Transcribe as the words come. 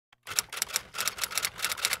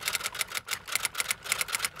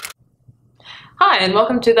Hi, and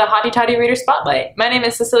welcome to the Hotty Toddy Reader Spotlight. My name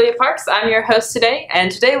is Cecilia Parks. I'm your host today,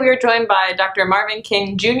 and today we are joined by Dr. Marvin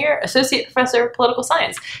King, Jr., Associate Professor of Political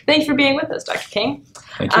Science. Thank you for being with us, Dr. King.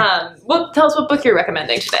 Thank you. Tell us what book you're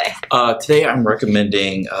recommending today. Today I'm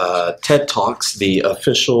recommending TED Talks, the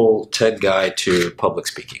official TED Guide to Public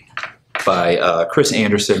Speaking by Chris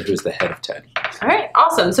Anderson, who's the head of TED. All right,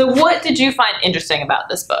 awesome. So what did you find interesting about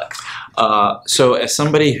this book? So as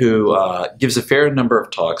somebody who gives a fair number of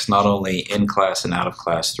talks, not only in class and out of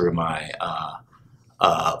class through my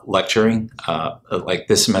lecturing, like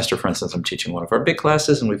this semester, for instance, I'm teaching one of our big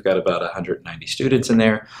classes and we've got about 190 students in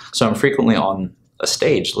there. So I'm frequently on a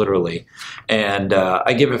stage, literally, and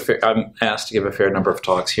I'm asked to give a fair number of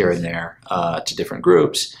talks here and there to different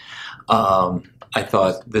groups. I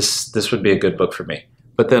thought this would be a good book for me.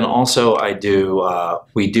 But then also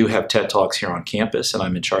we do have TED Talks here on campus, and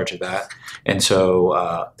I'm in charge of that. And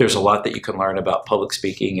so there's a lot that you can learn about public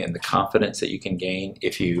speaking and the confidence that you can gain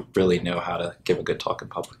if you really know how to give a good talk in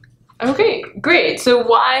public. Okay, great. So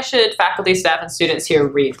why should faculty, staff, and students here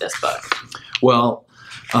read this book? Well,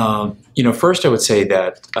 first I would say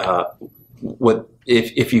that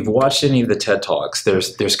if you've watched any of the TED Talks,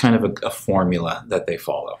 there's kind of a formula that they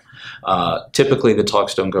follow. Typically, the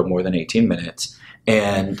talks don't go more than 18 minutes.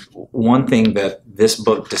 And one thing that this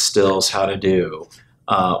book distills how to do,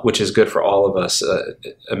 which is good for all of us,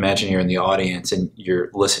 imagine you're in the audience and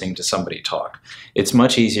you're listening to somebody talk. It's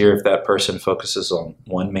much easier if that person focuses on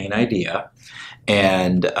one main idea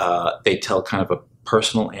and they tell kind of a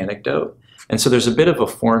personal anecdote. And so there's a bit of a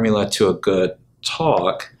formula to a good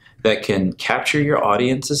talk that can capture your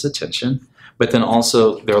audience's attention, but then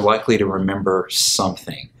also they're likely to remember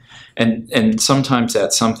something. And sometimes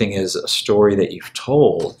that something is a story that you've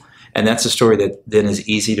told, and that's a story that then is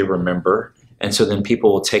easy to remember. And so then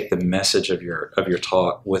people will take the message of your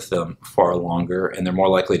talk with them far longer, and they're more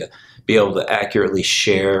likely to be able to accurately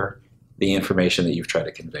share the information that you've tried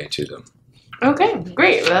to convey to them. Okay,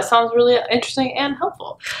 great. Well, that sounds really interesting and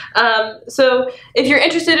helpful. So if you're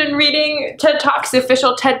interested in reading TED Talks, the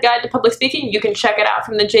official TED Guide to Public Speaking, you can check it out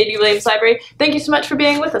from the J.D. Williams Library. Thank you so much for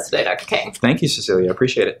being with us today, Dr. King. Thank you, Cecilia. I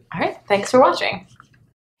appreciate it. All right, thanks for watching.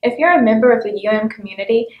 If you're a member of the UM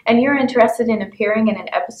community and you're interested in appearing in an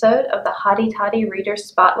episode of the Hotty Toddy Reader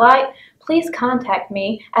Spotlight, please contact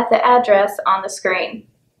me at the address on the screen.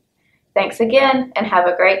 Thanks again, and have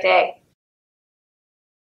a great day.